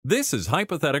This is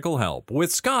Hypothetical Help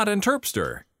with Scott and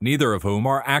Terpster, neither of whom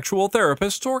are actual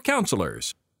therapists or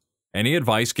counselors. Any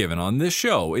advice given on this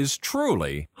show is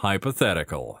truly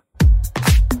hypothetical.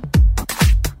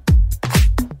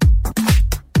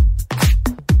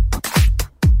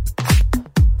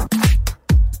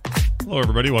 Hello,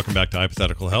 everybody. Welcome back to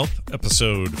Hypothetical Help,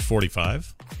 episode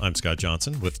 45. I'm Scott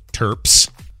Johnson with Terps.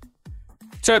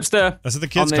 Terpster. That's what the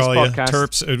kids on this call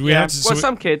podcast. you. Terps.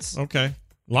 Some kids. Okay.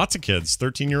 Lots of kids.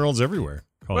 13-year-olds everywhere.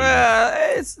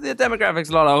 Well, it's the demographic's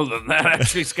a lot older than that,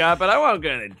 actually, Scott, but I won't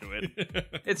get into it.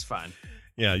 It's fine.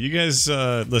 Yeah, you guys,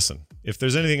 listen. If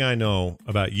there's anything I know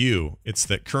about you, it's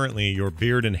that currently your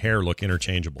beard and hair look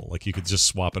interchangeable. Like you could just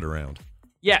swap it around.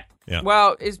 Yeah. Yeah.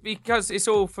 Well, it's because it's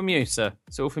all from you, sir.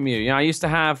 It's all from you. You know, I used to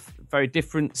have very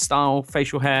different style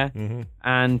facial hair,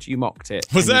 and you mocked it.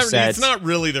 Was and that? you said, It's not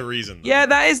really the reason. Though. Yeah,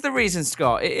 that is the reason,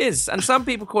 Scott. It is. And some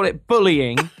people call it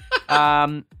bullying,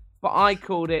 but I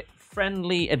called it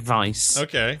friendly advice.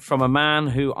 Okay. From a man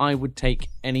who I would take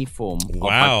any form of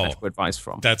hypothetical advice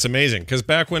from. That's amazing. Because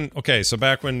back when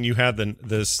you had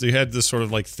this sort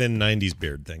of like thin 90s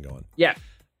beard thing going. Yeah.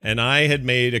 And I had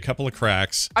made a couple of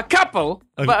cracks. A couple?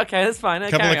 But okay, that's fine. A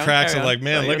couple of cracks of like,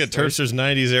 man, look at Terpster's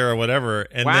 90s era, whatever.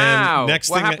 And wow. then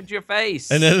what happened to your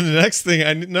face? And then the next thing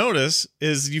I notice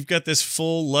is you've got this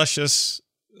full, luscious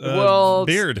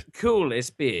world's beard.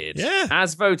 Coolest beard. Yeah.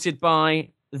 As voted by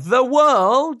the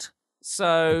world.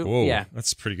 So, whoa, yeah.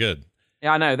 That's pretty good.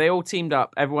 Yeah, I know. They all teamed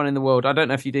up, everyone in the world. I don't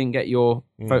know if you didn't get your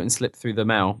voting slip through the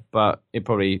mail, but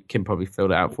Kim probably filled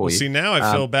it out for you. See, now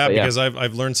I feel bad because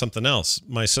I've learned something else.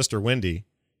 My sister Wendy,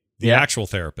 the actual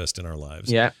therapist in our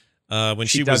lives, when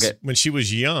she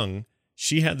was young,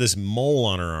 she had this mole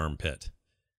on her armpit.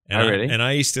 And really? And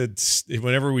I used to,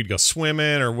 whenever we'd go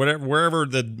swimming or whatever, wherever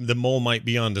the mole might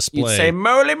be on display, you'd say,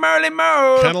 "Moly, moly,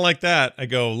 mole." Kind of like that. I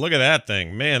go, look at that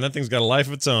thing. Man, that thing's got a life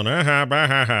of its own.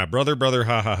 Brother,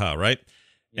 ha, ha, ha, right?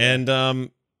 Yeah. And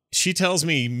she tells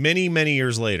me many, many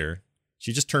years later,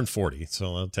 she just turned 40,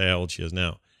 so I'll tell you how old she is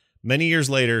now. Many years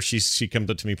later, she comes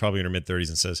up to me probably in her mid-30s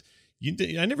and says,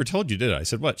 I never told you, did I? I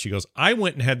said, what? She goes, I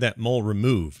went and had that mole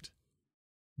removed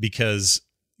because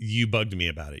you bugged me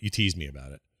about it. You teased me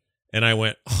about it. And I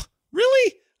went, oh,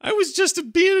 really? I was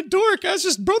just being a dork. I was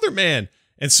just brother man.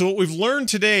 And so what we've learned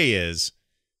today is...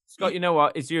 Scott, you know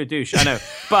what? You're a douche. I know.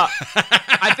 But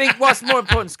I think what's more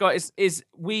important, Scott, is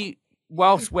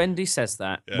whilst Wendy says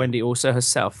that, Wendy also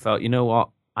herself felt, you know what?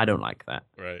 I don't like that.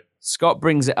 Right. Scott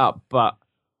brings it up, but,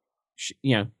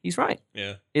 he's right.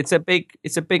 Yeah. It's a big,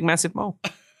 massive mole.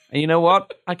 And you know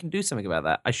what? I can do something about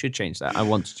that. I should change that. I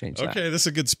want to change that. Okay, this is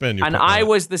a good spin. And I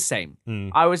was the same.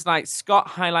 I was like, Scott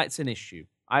highlights an issue.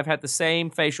 I've had the same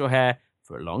facial hair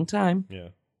for a long time. Yeah.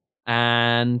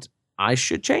 And I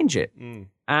should change it.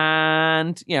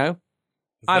 And, I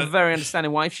have a very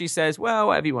understanding wife. She says, well,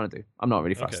 whatever you want to do. I'm not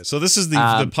really fussed. Okay, so this is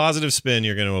the positive spin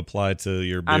you're going to apply to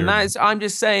your beard. And I'm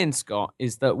just saying, Scott,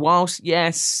 is that whilst,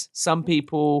 yes, some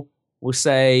people will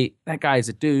say, that guy is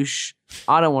a douche,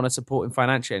 I don't want to support him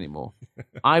financially anymore.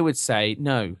 I would say,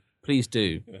 no, please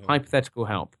do. Hypothetical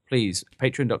help, please.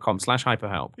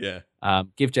 Patreon.com/hyperhelp. Yeah.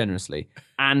 Give generously.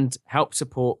 And help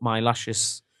support my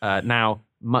luscious, now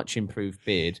much improved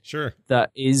beard. Sure.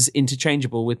 That is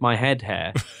interchangeable with my head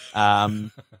hair. But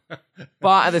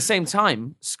at the same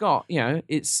time, Scott,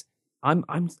 it's I'm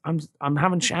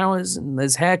having showers and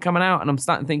there's hair coming out and I'm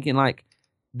starting thinking like,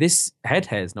 this head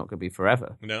hair is not going to be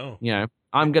forever. No.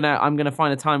 I'm gonna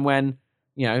find a time when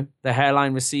the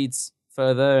hairline recedes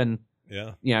further and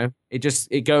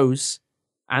it goes,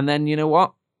 and then you know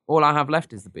what? All I have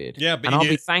left is the beard. Yeah, but and I'll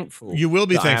be thankful. You will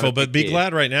be thankful, but be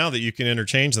glad right now that you can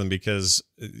interchange them because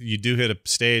you do hit a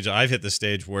stage. I've hit the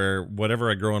stage where whatever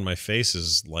I grow on my face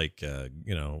is like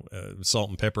salt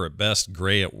and pepper at best,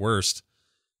 gray at worst,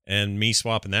 and me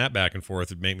swapping that back and forth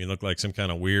would make me look like some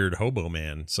kind of weird hobo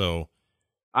man. So.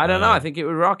 I don't know. I think it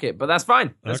would rock it, but that's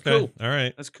fine. That's cool. All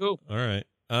right. That's cool. All right.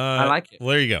 I like it. Well,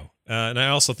 there you go. And I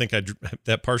also think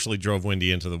that partially drove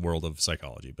Wendy into the world of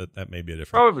psychology, but that may be a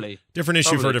different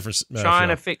issue for a different. Trying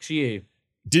to fix you.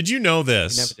 Did you know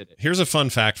this? You never did it. Here's a fun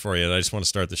fact for you that I just want to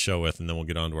start the show with, and then we'll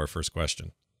get on to our first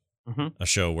question. A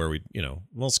show where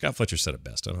Scott Fletcher said it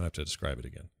best. I don't have to describe it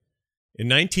again. In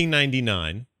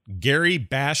 1999, Gary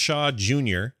Bashaw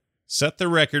Jr. set the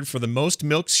record for the most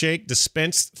milkshake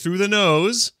dispensed through the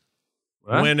nose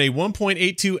when a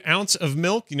 1.82 ounce of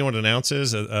milk, you know what an ounce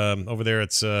is? Over there,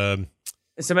 it's a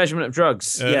measurement of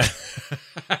drugs. Yeah.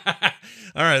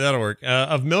 All right, that'll work.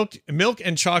 Of milk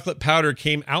and chocolate powder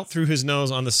came out through his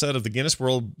nose on the set of the Guinness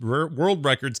World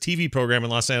Records TV program in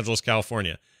Los Angeles,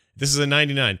 California. This is in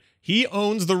 99. He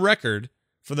owns the record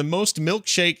for the most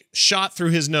milkshake shot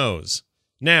through his nose.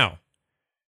 Now,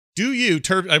 do you,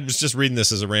 I was just reading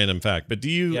this as a random fact, but do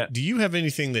you have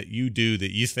anything that you do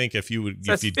that you think if you would,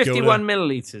 So if it's you'd 51 go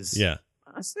milliliters. yeah.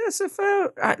 That's a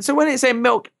fair. So when it's a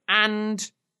milk and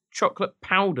chocolate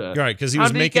powder, Right, because he how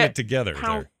was did he making get it together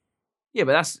there. Yeah,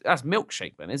 but that's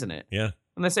milkshake then, isn't it? Yeah.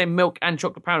 When they say milk and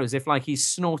chocolate powder, as if like he's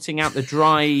snorting out the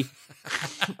dry.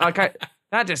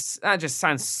 That just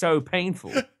sounds so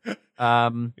painful.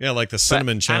 Yeah, like the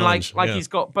cinnamon and challenge. like yeah. he's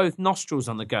got both nostrils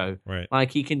on the go. Right.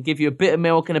 Like he can give you a bit of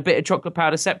milk and a bit of chocolate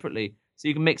powder separately, so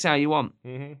you can mix how you want.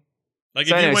 Mm-hmm. Like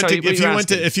So anyway,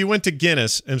 if you went to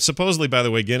Guinness, and supposedly, by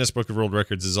the way, Guinness Book of World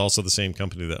Records is also the same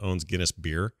company that owns Guinness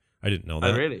beer. I didn't know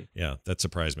that. Oh, really? Yeah, that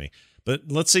surprised me.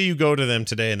 But let's say you go to them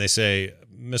today and they say,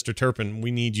 Mr. Turpin, we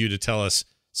need you to tell us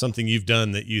something you've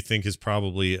done that you think is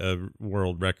probably a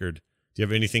world record. Do you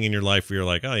have anything in your life where you're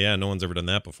like, oh yeah, no one's ever done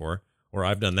that before, or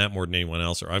I've done that more than anyone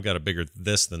else, or I've got a bigger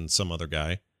this than some other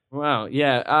guy? Wow,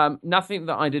 yeah. Nothing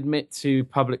that I'd admit to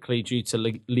publicly due to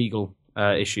legal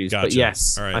issues. Gotcha. But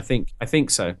yes, All right. I think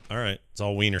so. All right, it's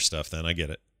all wiener stuff then. I get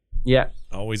it. Yeah.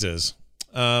 Always is.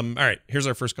 All right, here's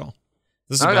our first call.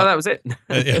 This is No, about, that was it.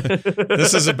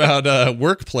 This is about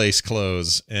workplace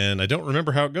clothes, and I don't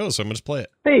remember how it goes, so I'm going to play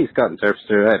it. Hey, Scott and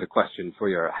Terpster, I have a question for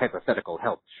your hypothetical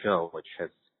health show, which has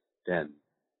been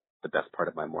the best part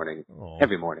of my morning,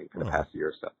 every morning for the past year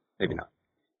or so. Maybe not.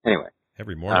 Anyway.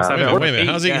 Every morning. Wait a minute.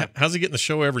 How's he getting the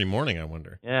show every morning, I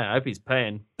wonder? Yeah, I hope he's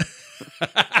paying.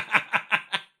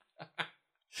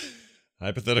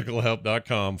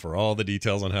 Hypotheticalhelp.com for all the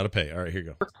details on how to pay. All right, here you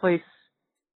go. Workplace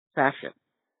fashion.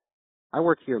 I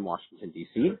work here in Washington,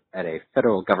 D.C. at a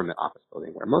federal government office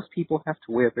building where most people have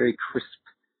to wear very crisp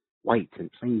white and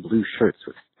plain blue shirts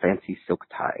with fancy silk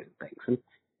ties and things. And,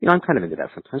 you know, I'm kind of into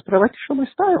that sometimes, but I like to show my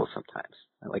style sometimes.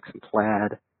 I like some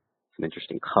plaid, some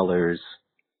interesting colors,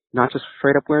 not just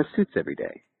straight up wearing suits every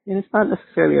day. And it's not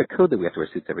necessarily a code that we have to wear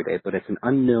suits every day, but it's an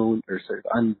unknown or sort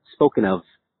of unspoken of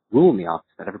rule in the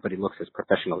office that everybody looks as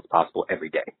professional as possible every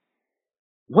day.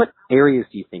 What areas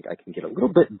do you think I can get a little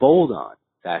bit bold on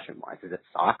fashion-wise? Is it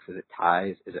socks? Is it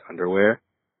ties? Is it underwear?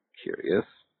 Curious.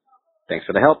 Thanks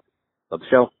for the help. Love the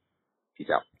show. Peace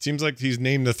out. Seems like he's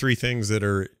named the three things that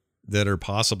are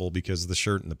possible because of the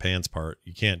shirt and the pants part.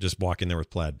 You can't just walk in there with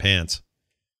plaid pants.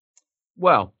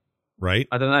 Well, right?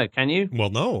 I don't know. Can you? Well,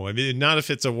 no. I mean, not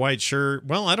if it's a white shirt.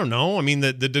 Well, I don't know. I mean,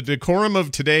 the decorum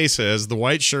of today says the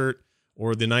white shirt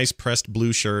or the nice pressed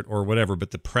blue shirt or whatever, but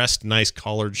the pressed nice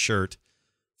collared shirt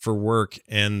for work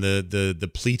and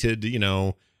the pleated, you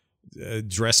know,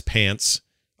 dress pants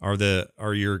are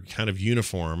your kind of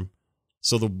uniform.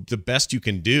 So the best you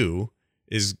can do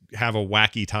is have a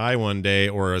wacky tie one day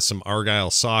or some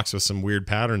Argyle socks with some weird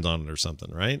patterns on it or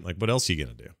something, right? Like, what else are you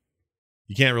going to do?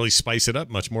 You can't really spice it up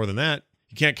much more than that.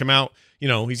 You can't come out, you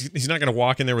know, he's not going to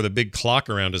walk in there with a big clock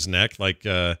around his neck like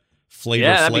Flavor Flav.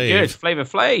 Yeah, that'd be good. Flavor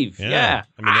Flav. Yeah.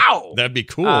 I mean, ow! That'd be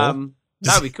cool.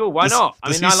 That'd be cool. Why not?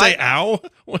 Does he say ow?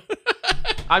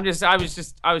 I was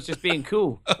just being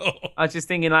cool. Oh. I was just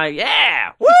thinking like,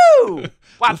 yeah, woo!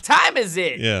 What time is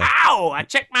it? Yeah. Ow! I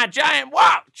checked my giant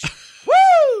watch.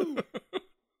 Woo!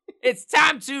 It's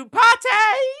time to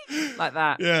party! Like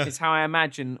that is how I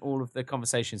imagine all of the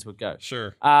conversations would go.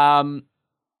 Sure.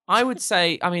 I would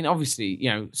say, I mean, obviously, you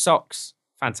know, socks,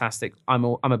 fantastic. I'm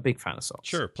a big fan of socks.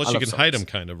 Sure. Plus, you can hide them,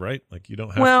 kind of, right? Like you don't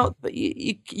have. Well, but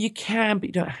you can, but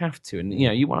you don't have to. And you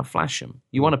know, you want to flash them.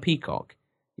 You want a peacock.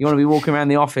 You want to be walking around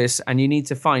the office, and you need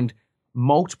to find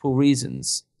multiple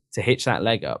reasons to hitch that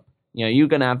leg up. You know, you're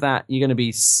going to have that. You're going to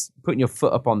be putting your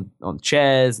foot up on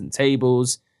chairs and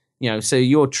tables. You know, so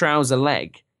your trouser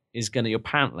leg your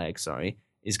pant leg,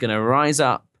 is going to rise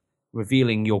up,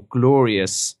 revealing your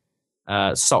glorious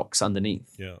socks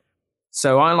underneath. Yeah.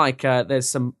 So I like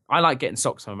getting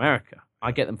socks from America.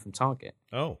 I get them from Target.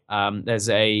 Oh. There's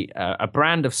a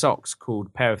brand of socks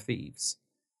called Pair of Thieves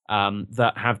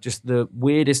that have just the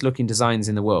weirdest looking designs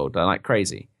in the world. They're like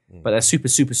crazy, but they're super,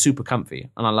 super, super comfy,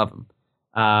 and I love them.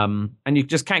 And you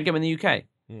just can't get them in the UK.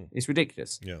 It's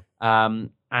ridiculous. Yeah.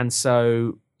 And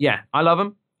so, yeah, I love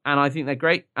them, and I think they're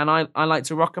great, and I like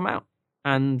to rock them out.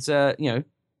 And, you know,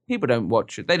 people don't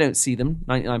watch it. They don't see them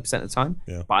 99% of the time,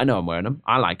 but I know I'm wearing them.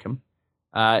 I like them.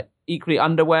 Equally,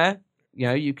 underwear, you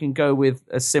know, you can go with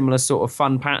a similar sort of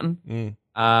fun pattern,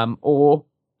 or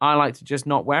I like to just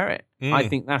not wear it. I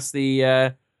think that's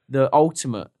the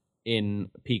ultimate in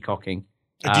peacocking.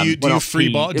 Do you free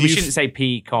ball? We shouldn't say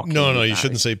peacocking. No, you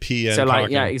shouldn't say pea and so like,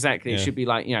 cocking. yeah, exactly. It should be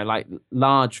like, you know, like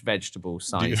large vegetable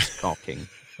sized cocking.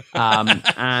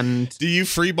 And do you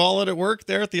free ball it at work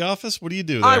there at the office? What do you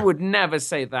do there? I would never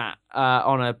say that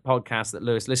on a podcast that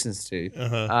Lewis listens to.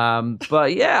 Uh-huh.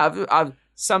 But yeah, I've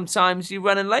sometimes you're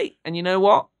running late, and you know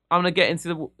what? I'm going to get into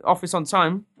the office on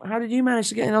time. How did you manage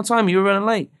to get in on time? You were running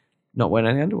late. Not wearing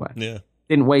any underwear. Yeah.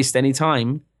 Didn't waste any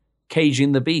time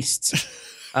caging the beasts.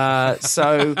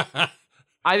 So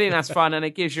I think that's fun, and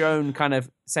it gives your own kind of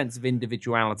sense of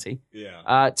individuality.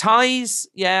 Yeah. Ties,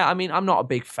 yeah, I mean, I'm not a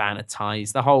big fan of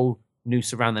ties. The whole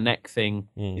noose around the neck thing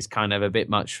is kind of a bit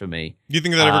much for me. Do you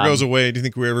think that ever goes away? Do you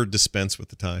think we ever dispense with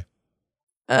the tie?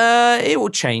 It will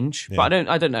change, but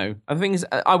I don't know. The thing is,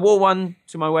 I wore one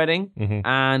to my wedding,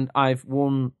 and I've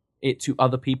worn it to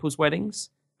other people's weddings.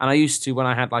 And I used to, when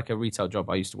I had like a retail job,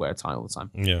 I used to wear a tie all the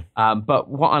time. Yeah. But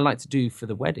what I like to do for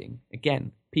the wedding,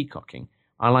 again, peacocking,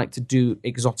 I like to do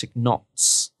exotic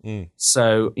knots.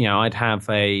 So, I'd have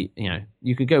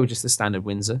you could go with just the standard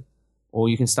Windsor, or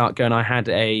you can start going, I'm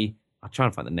trying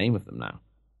to find the name of them now.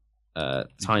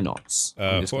 Tie knots.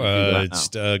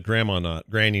 Grandma knot,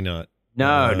 granny knot.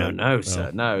 No,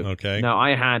 sir, no. Okay. No,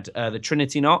 I had the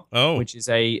Trinity knot, which is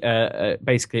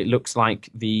basically it looks like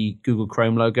the Google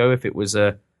Chrome logo if it was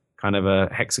a kind of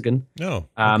a hexagon. Oh,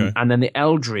 okay. And then the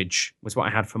Eldridge was what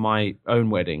I had for my own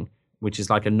wedding, which is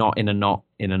like a knot in a knot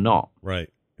in a knot. Right.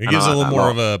 It gives a little more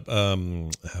of a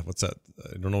what's that?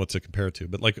 I don't know what to compare it to,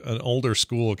 but like an older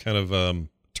school kind of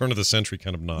turn of the century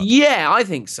kind of knot. Yeah, I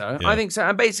think so. Yeah. I think so.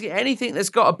 And basically anything that's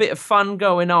got a bit of fun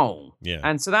going on. Yeah.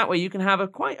 And so that way you can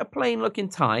have quite a plain looking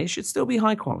tie. It should still be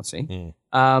high quality.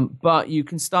 But you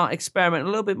can start experimenting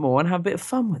a little bit more and have a bit of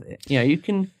fun with it.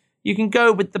 You can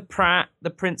go with the Pratt,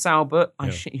 the Prince Albert. I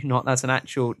shit you not, that's an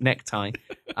actual necktie.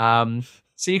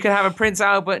 So you can have a Prince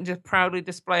Albert and just proudly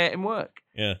display it in work.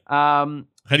 Yeah.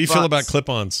 How do you feel about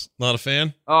clip-ons? Not a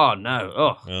fan? Oh no!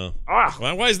 Oh.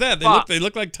 Well, why is that? They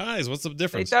look like ties. What's the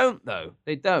difference? They don't though.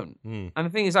 They don't. And the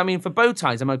thing is, I mean, for bow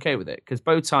ties, I'm okay with it because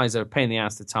bow ties are a pain in the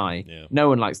ass to tie. Yeah. No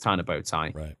one likes tying a bow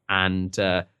tie. Right. And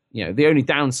the only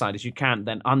downside is you can't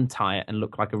then untie it and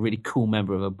look like a really cool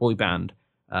member of a boy band.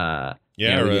 Or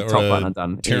top button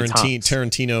undone.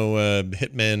 Tarantino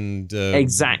hitman.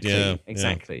 Exactly. Yeah,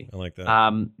 I like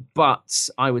that. But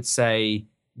I would say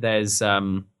there's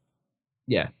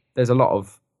there's a lot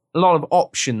of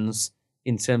options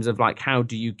in terms of like how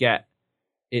do you get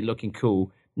it looking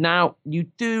cool. Now you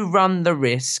do run the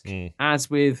risk, as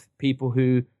with people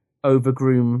who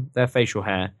overgroom their facial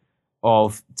hair,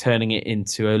 of turning it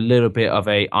into a little bit of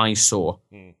a eyesore,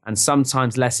 and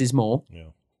sometimes less is more. Yeah.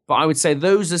 But I would say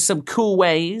those are some cool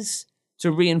ways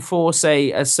to reinforce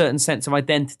a certain sense of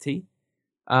identity.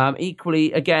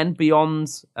 Equally, again,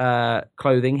 beyond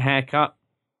clothing, haircut.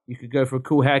 You could go for a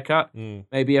cool haircut,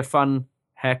 maybe a fun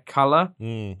hair color.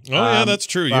 Yeah, that's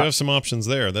true. You have some options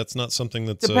there. That's not something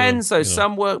that's... Depends, though.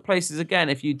 Some workplaces, again,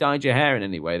 if you dyed your hair in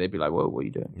any way, they'd be like, whoa, what are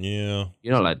you doing? Yeah.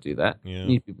 You're not allowed to do that. Yeah. You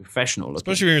need to be professional looking.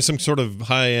 Especially if you're in some sort of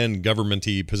high-end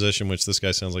government-y position, which this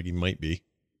guy sounds like he might be.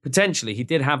 Potentially. He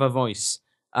did have a voice.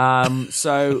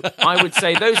 So I would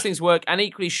say those things work. And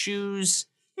equally, shoes,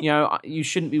 you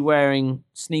shouldn't be wearing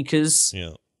sneakers.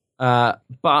 Yeah.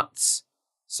 But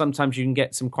sometimes you can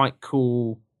get some quite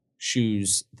cool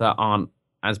shoes that aren't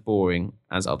as boring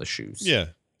as other shoes. Yeah.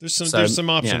 There's some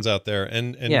options out there.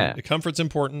 And comfort's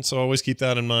important, so always keep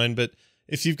that in mind. But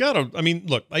if you've got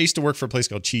look, I used to work for a place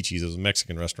called Chi-Chi's. It was a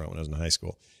Mexican restaurant when I was in high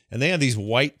school. And they had these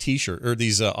white t-shirts, or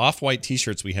these off-white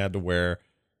t-shirts we had to wear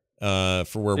for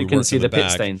where we worked see in the pit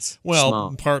back. Stains. Well,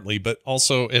 Smart. partly, but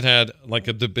also it had like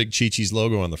the big Chi-Chi's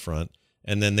logo on the front.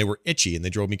 And then they were itchy and they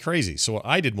drove me crazy. So what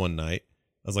I did one night,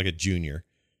 I was like a junior.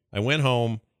 I went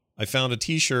home. I found a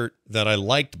T-shirt that I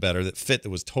liked better, that fit, that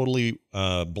was totally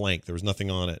blank. There was nothing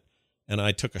on it. And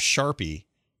I took a Sharpie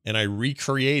and I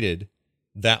recreated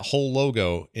that whole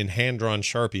logo in hand-drawn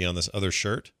Sharpie on this other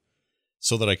shirt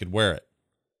so that I could wear it.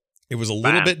 It was a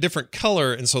little bit different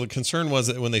color, and so the concern was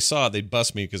that when they saw it, they'd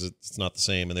bust me because it's not the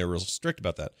same, and they were real strict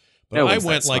about that. But I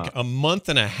went like a month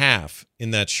and a half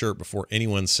in that shirt before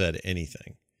anyone said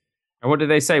anything. And what did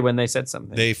they say when they said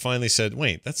something? They finally said,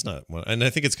 wait, that's not one. And I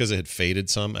think it's because it had faded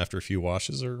some after a few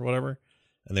washes or whatever.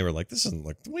 And they were like, this isn't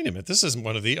like, wait a minute, this isn't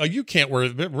one of the, you can't wear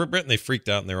it. And they freaked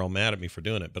out and they're all mad at me for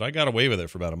doing it. But I got away with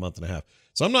it for about a month and a half.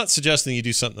 So I'm not suggesting you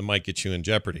do something that might get you in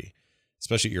jeopardy,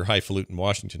 especially at your highfalutin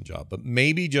Washington job. But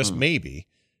maybe, just maybe,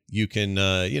 you can,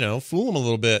 fool them a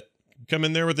little bit. Come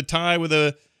in there with a tie with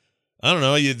a, I don't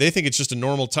know, they think it's just a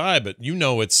normal tie, but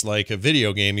it's like a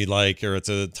video game you like, or it's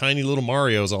a tiny little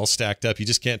Mario's all stacked up. You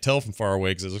just can't tell from far away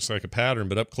because it looks like a pattern,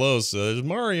 but up close, there's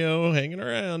Mario hanging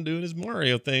around doing his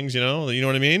Mario things, you know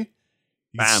what I mean?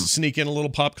 You can sneak in a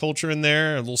little pop culture in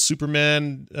there, a little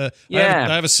Superman. I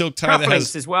have a silk tie that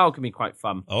has... Cufflinks as well can be quite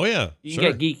fun. Oh, yeah. You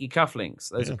can get geeky cufflinks.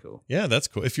 Those are cool. Yeah, that's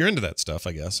cool. If you're into that stuff,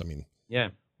 I guess. I mean, yeah,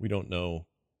 we don't know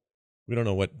We don't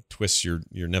know what twists your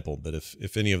nipple, but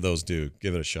if any of those do,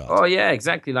 give it a shot. Oh yeah,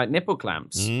 exactly, like nipple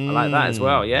clamps. I like that as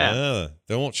well. Yeah,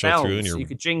 They won't show through in your. You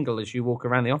could jingle as you walk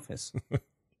around the office.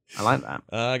 I like that.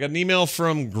 I got an email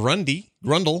from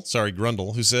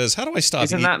Grundle, who says, "How do I stop?"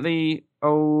 Isn't that the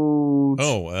old?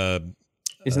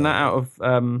 Isn't that out of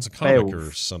it's a comic Beowulf?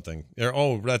 or something?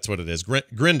 That's what it is.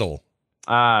 Grindle.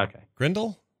 Okay.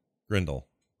 Grindle.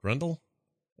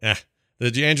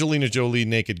 The Angelina Jolie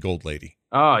naked gold lady.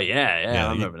 Oh yeah,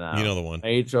 I remember that. You know the one.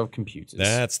 Age of computers.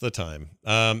 That's the time.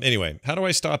 Anyway, how do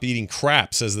I stop eating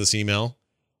crap? Says this email.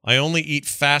 I only eat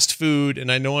fast food,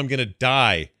 and I know I'm gonna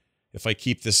die if I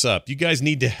keep this up. You guys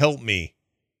need to help me.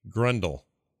 Grundle.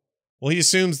 Well, he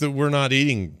assumes that we're not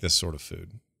eating this sort of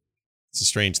food. It's a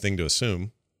strange thing to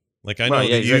assume. Like I know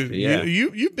that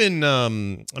you've been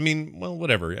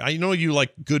whatever. I know you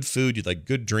like good food, you like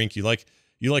good drink, you like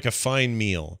a fine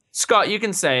meal. Scott, you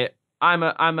can say it. I'm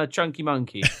a chunky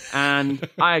monkey, and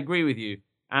I agree with you.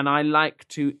 And I like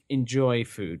to enjoy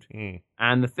food.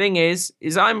 And the thing is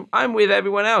I'm with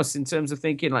everyone else in terms of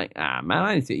thinking like, man,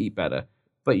 I need to eat better.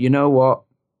 But you know what?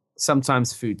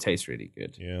 Sometimes food tastes really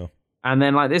good. Yeah. And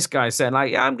then like this guy said,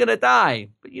 like, yeah, I'm gonna die.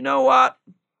 But you know what?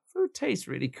 Food tastes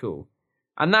really cool.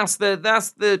 And that's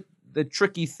the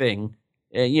tricky thing.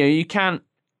 You can't.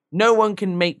 No one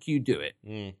can make you do it,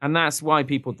 and that's why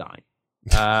people die.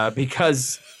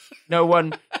 Because no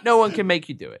one can make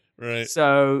you do it. Right.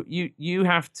 So you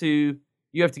have to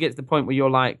get to the point where you're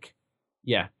like,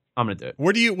 yeah, I'm gonna do it.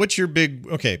 What's your big?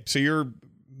 Okay, so you're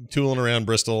tooling around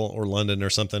Bristol or London or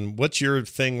something. What's your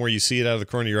thing where you see it out of the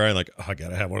corner of your eye, like, oh, I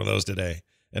gotta have one of those today,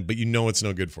 but you know it's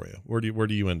no good for you. Where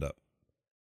do you end up?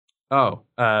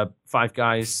 Five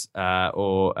Guys,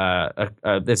 or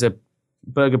there's a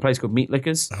burger place called Meat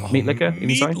Lickers. Meat Liquor.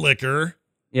 Meat Liquor.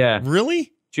 Yeah.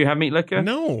 Really? Do you have Meat Liquor?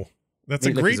 No. That's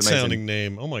Meat a great Liquor's amazing. sounding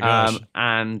name. Oh my gosh.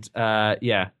 And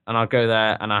I'll go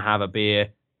there and I'll have a beer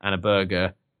and a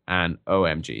burger and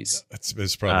OMGs.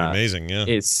 It's probably amazing. Yeah.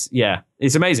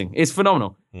 It's amazing. It's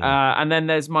phenomenal. Mm. And then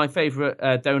there's my favorite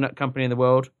donut company in the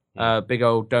world, Big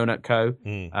Old Donut Co.,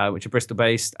 which are Bristol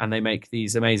based, and they make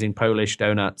these amazing Polish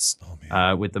donuts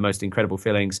with the most incredible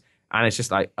fillings. And it's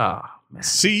just like, oh man.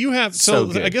 See, you have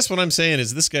so I guess what I'm saying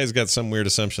is this guy's got some weird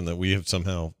assumption that we have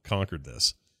somehow conquered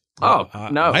this. No.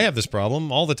 I have this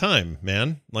problem all the time,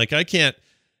 man. Like I can't,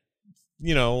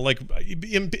 like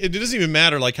it doesn't even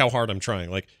matter like how hard I'm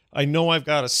trying. Like I know I've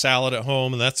got a salad at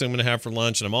home and that's what I'm going to have for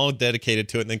lunch and I'm all dedicated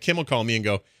to it. And then Kim will call me and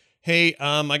go, hey,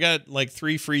 I got like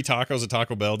 3 free tacos at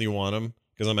Taco Bell. Do you want them?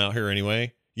 Because I'm out here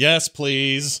anyway. Yes,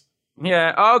 please.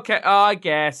 Yeah. Okay. I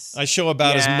guess. I show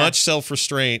about as much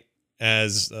self-restraint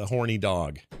as a horny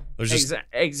dog.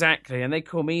 Exactly. And they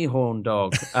call me horn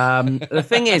dog. The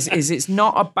thing is it's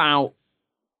not about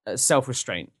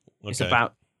self-restraint. It's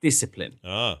about discipline.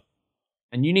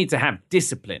 And you need to have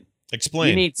discipline.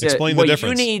 Explain the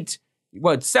difference.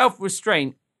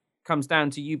 Self-restraint comes down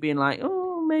to you being like,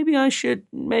 oh, maybe I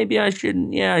shouldn't. Yeah,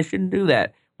 I shouldn't do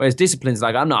that. Whereas discipline's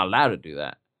like, I'm not allowed to do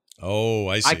that. Oh,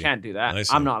 I see. I can't do that.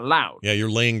 I'm not allowed. Yeah, you're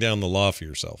laying down the law for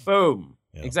yourself. Boom.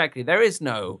 Yeah. Exactly. There is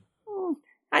no,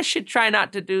 I should try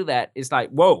not to do that. It's like,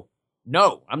 whoa,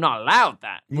 no, I'm not allowed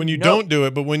that. When you don't do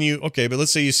it, but when but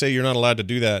let's say you say you're not allowed to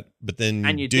do that, but then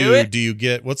and you do it, do you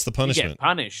get, what's the punishment?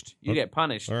 You get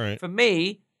punished. All right. For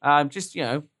me, just,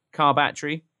 car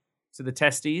battery to the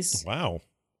testes. Wow.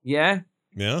 Yeah.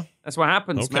 Yeah. That's what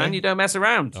happens, man. You don't mess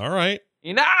around. All right.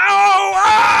 Like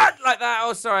that.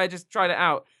 Oh, sorry, I just tried it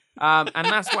out. And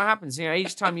that's what happens.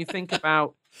 Each time you think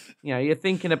about, you're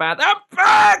thinking about the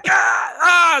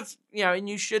burger, and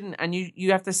you shouldn't, and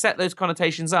you have to set those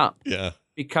connotations up. Yeah.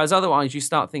 Because otherwise you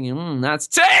start thinking, that's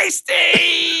tasty.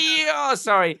 Oh,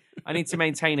 sorry. I need to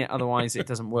maintain it. Otherwise it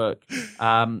doesn't work.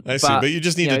 I see. But you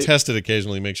just need to test it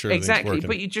occasionally, make sure everything's working.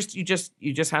 But you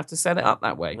just have to set it up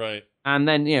that way. Right. And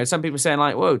then, some people are saying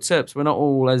like, whoa, Terps, we're not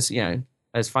all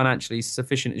as financially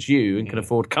sufficient as you and can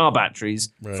afford car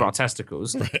batteries for our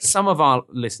testicles. Right. Some of our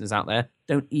listeners out there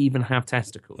don't even have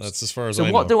testicles. That's as far as I know.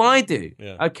 So what do I do?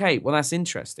 Yeah. Okay, well, that's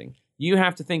interesting. You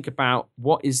have to think about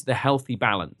what is the healthy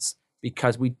balance,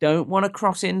 because we don't want to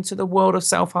cross into the world of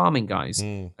self-harming, guys.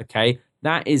 Okay?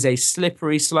 That is a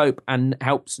slippery slope and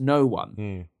helps no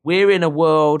one. We're in a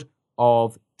world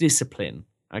of discipline,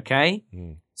 okay?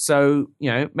 So,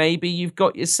 maybe you've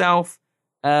got yourself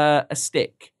a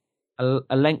stick,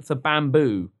 a length of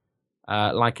bamboo,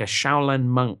 like a Shaolin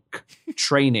monk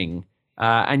training,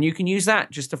 and you can use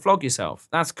that just to flog yourself.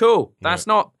 That's cool. That's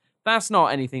not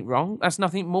anything wrong. That's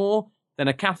nothing more than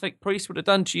a Catholic priest would have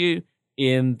done to you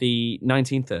in the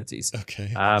 1930s.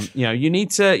 Okay. You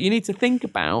need to think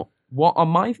about what are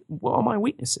my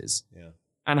weaknesses. Yeah.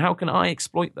 and how can I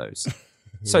exploit those?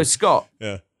 So, Scott,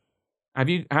 Yeah. how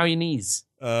are your knees?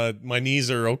 My knees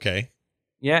are okay.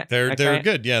 Yeah, They're okay.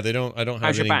 good. Yeah, I don't have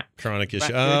How's your any back? chronic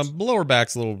issue. Back good? Lower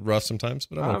back's a little rough sometimes,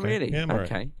 but I'm Oh, okay. really? Yeah, I'm all right.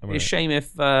 Okay. I'm all It's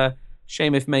right.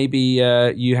 shame if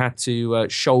maybe you had to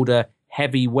shoulder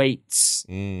heavy weights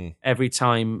every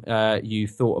time you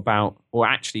thought about or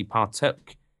actually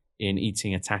partook in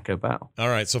eating a Taco Bell. All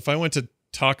right. So if I went to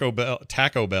Taco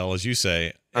Bell, as you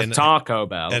say, Taco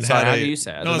Bell. and Sorry, had how a- do you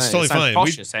say it? I No, don't it's know. totally It sounds fine.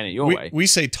 posh just saying it your way. we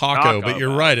say taco, Taco but you're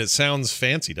Bell. right. It sounds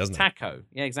fancy, doesn't it? Taco.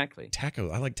 Yeah, exactly. Taco.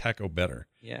 I like taco better.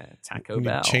 Yeah, Taco We need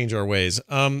Bell. to change our ways.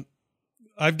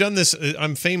 I've done this.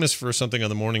 I'm famous for something on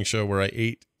the morning show where I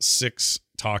ate 6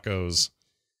 tacos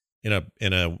in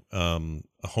a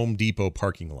Home Depot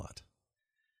parking lot,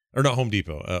 or not Home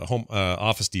Depot,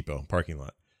 Office Depot parking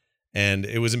lot, and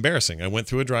it was embarrassing. I went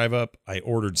through a drive up. I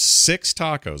ordered 6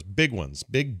 tacos, big ones,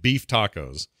 big beef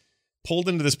tacos. Pulled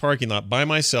into this parking lot by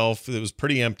myself. It was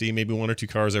pretty empty, maybe 1 or 2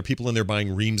 cars there. People in there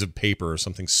buying reams of paper or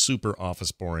something super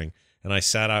office boring. And I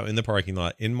sat out in the parking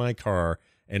lot in my car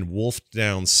and wolfed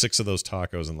down 6 of those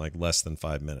tacos in like less than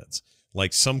 5 minutes,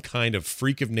 like some kind of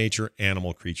freak of nature,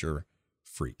 animal creature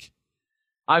freak.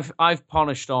 I've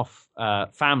polished off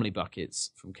family buckets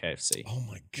from KFC. Oh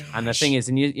my gosh. And the thing is,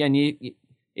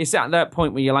 it's at that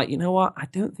point where you're like, you know what? I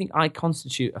don't think I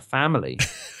constitute a family.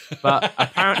 But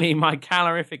apparently my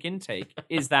calorific intake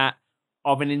is that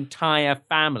of an entire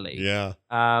family. Yeah.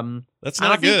 That's and I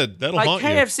not think, good. That'll like haunt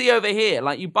KFC over here,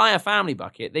 like you buy a family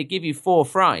bucket, they give you 4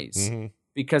 fries you.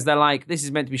 because they're like, this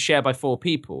is meant to be shared by 4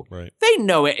 people. Right. They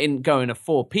know it isn't going to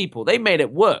 4 people. They made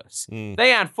it worse.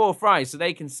 They add 4 fries so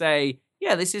they can say,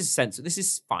 yeah, this is sensible. This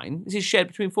is fine. This is shared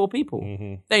between 4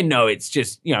 people. They know it's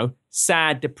just,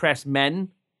 sad, depressed men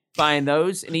buying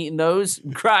those and eating those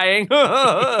and crying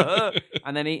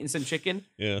and then eating some chicken.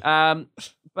 Yeah.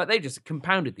 But they just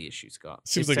compounded the issue, Scott.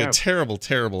 Seems It's like terrible. a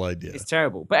terrible idea. It's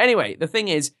terrible. But anyway, the thing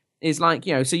is like,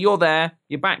 so you're there,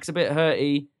 your back's a bit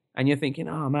hurty, and you're thinking,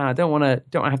 oh man, I don't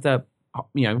have to,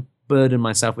 burden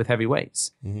myself with heavy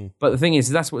weights. But the thing is,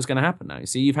 that's what's going to happen now.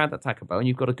 So you've had that Taco Bell and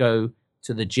you've got to go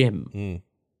to the gym.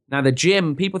 Now the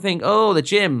gym, people think, oh, the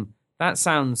gym, that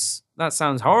sounds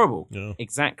horrible. Yeah.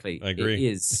 Exactly. I agree.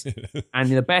 It is.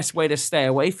 And the best way to stay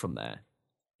away from there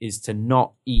is to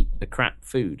not eat the crap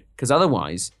food. Because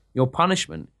otherwise, your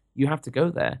punishment, you have to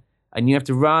go there and you have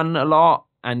to run a lot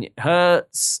and it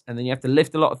hurts. And then you have to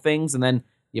lift a lot of things and then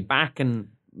your back and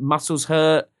muscles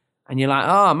hurt. And you're like,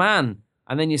 oh man.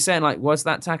 And then you're saying like, was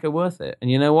that taco worth it? And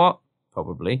you know what?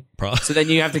 Probably. So then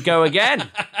you have to go again.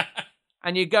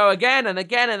 And you go again and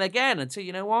again and again until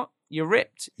you know what? You're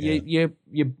ripped. Yeah.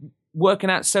 You're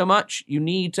working out so much, you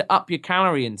need to up your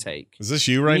calorie intake. Is this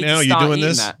you right need now? to You start doing eating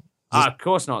this? that. Of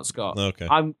course not, Scott. Okay.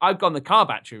 I've gone the car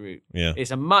battery route. Yeah.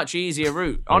 It's a much easier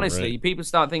route. Honestly, right. people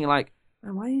start thinking like,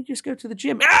 man, why don't you just go to the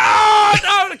gym? Oh,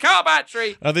 no, the car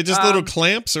battery. Are they just little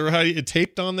clamps or how you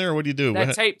taped on there? Or what do you do?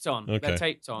 They're taped on. Okay. They're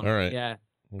taped on. All right. Yeah.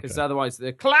 Because Okay. otherwise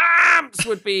the clamps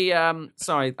would be,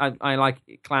 sorry, I like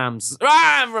clams.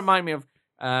 Remind me of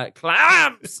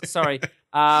clamps. Sorry.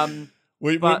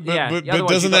 Wait, but, but yeah, but otherwise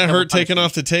doesn't you've got that double hurt taking punishment.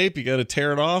 off the tape? You got to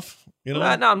tear it off. You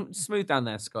know? No, I'm smooth down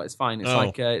there, Scott. It's fine.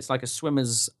 It's like a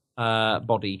swimmer's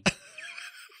body.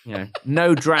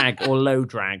 No drag or low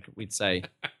drag, we'd say.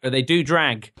 But they do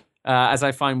drag, as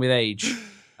I find with age.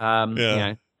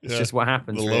 It's just what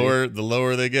happens. The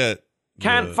lower they get.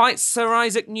 Can't fight Sir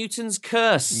Isaac Newton's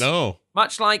curse. No.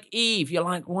 Much like Eve, you're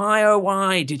like, why, oh,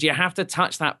 why did you have to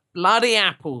touch that bloody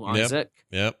apple, Isaac?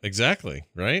 Yep, exactly.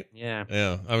 Right? Yeah.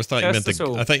 Yeah. I thought you meant Cursed us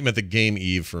all. I thought you meant the game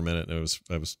Eve for a minute.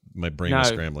 My brain was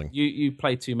scrambling. You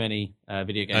play too many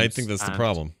video games. I think that's the and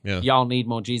problem. Yeah. Y'all need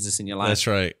more Jesus in your life. That's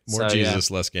right. More So, Jesus,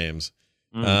 less games.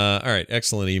 All right.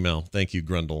 Excellent email. Thank you,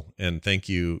 Grundle. And thank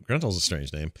you. Grundle's a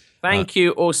strange name. Thank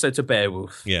you also to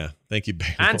Beowulf. Yeah. Thank you,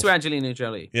 Beowulf. And to Angelina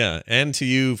Jolie. Yeah. And to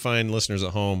you, fine listeners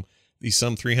at home, the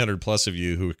some 300 plus of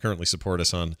you who currently support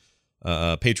us on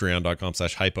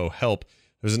patreon.com/hypohelp.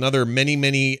 There's another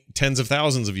many tens of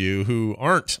thousands of you who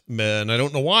aren't. And I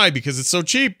don't know why, because it's so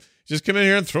cheap. Just come in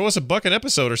here and throw us a buck an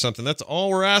episode or something. That's all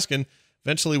we're asking.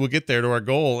 Eventually we'll get there to our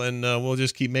goal, and we'll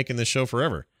just keep making this show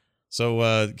forever.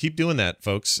 So keep doing that,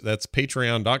 folks. That's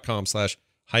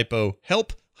patreon.com/hypohelp,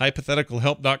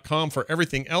 hypotheticalhelp.com for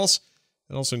everything else.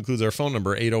 It also includes our phone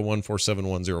number,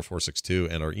 801-471-0462,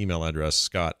 and our email address,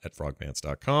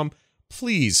 scott@frogpants.com.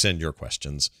 Please send your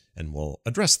questions, and we'll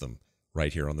address them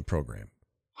right here on the program.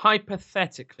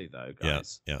 Hypothetically, though,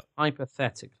 guys. Yeah.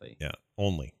 Hypothetically. Yeah,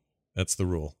 only. That's the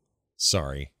rule.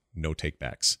 Sorry, no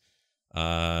takebacks.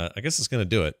 I guess it's going to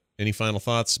do it. Any final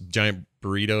thoughts? Giant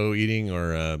burrito eating,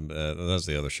 or that was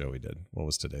the other show we did. What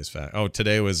was today's fact? Oh,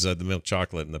 today was the milk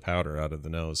chocolate and the powder out of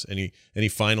the nose. Any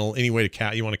way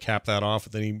to you want to cap that off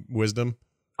with any wisdom?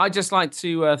 I'd just like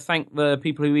to thank the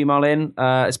people who email in,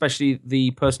 especially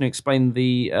the person who explained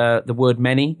the word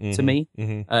many to me.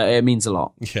 Mm-hmm. It means a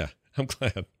lot. Yeah, I'm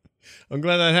glad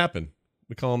that happened.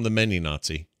 We call him the many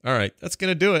Nazi. All right, that's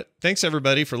gonna do it. Thanks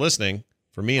everybody for listening.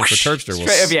 For me and for Terpster,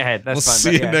 Straight over your head. That's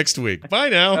we'll fine. see you next week. Bye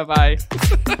now. Bye-bye.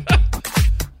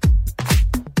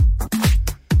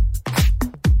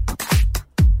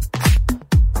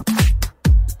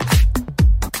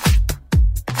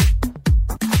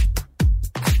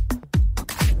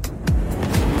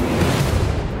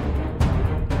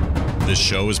 This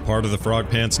show is part of the Frog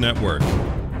Pants Network.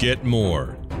 Get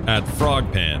more at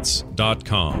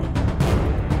frogpants.com.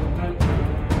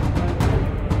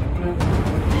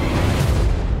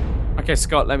 Okay,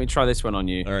 Scott, let me try this one on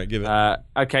you. All right, give it.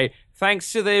 Okay,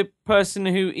 thanks to the person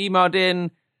who emailed in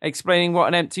explaining what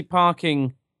an empty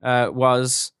parking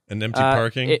was. An empty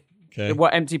parking? Okay.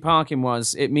 What empty parking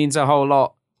was. It means a whole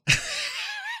lot. Do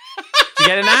you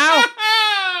get it now?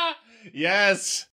 Yes.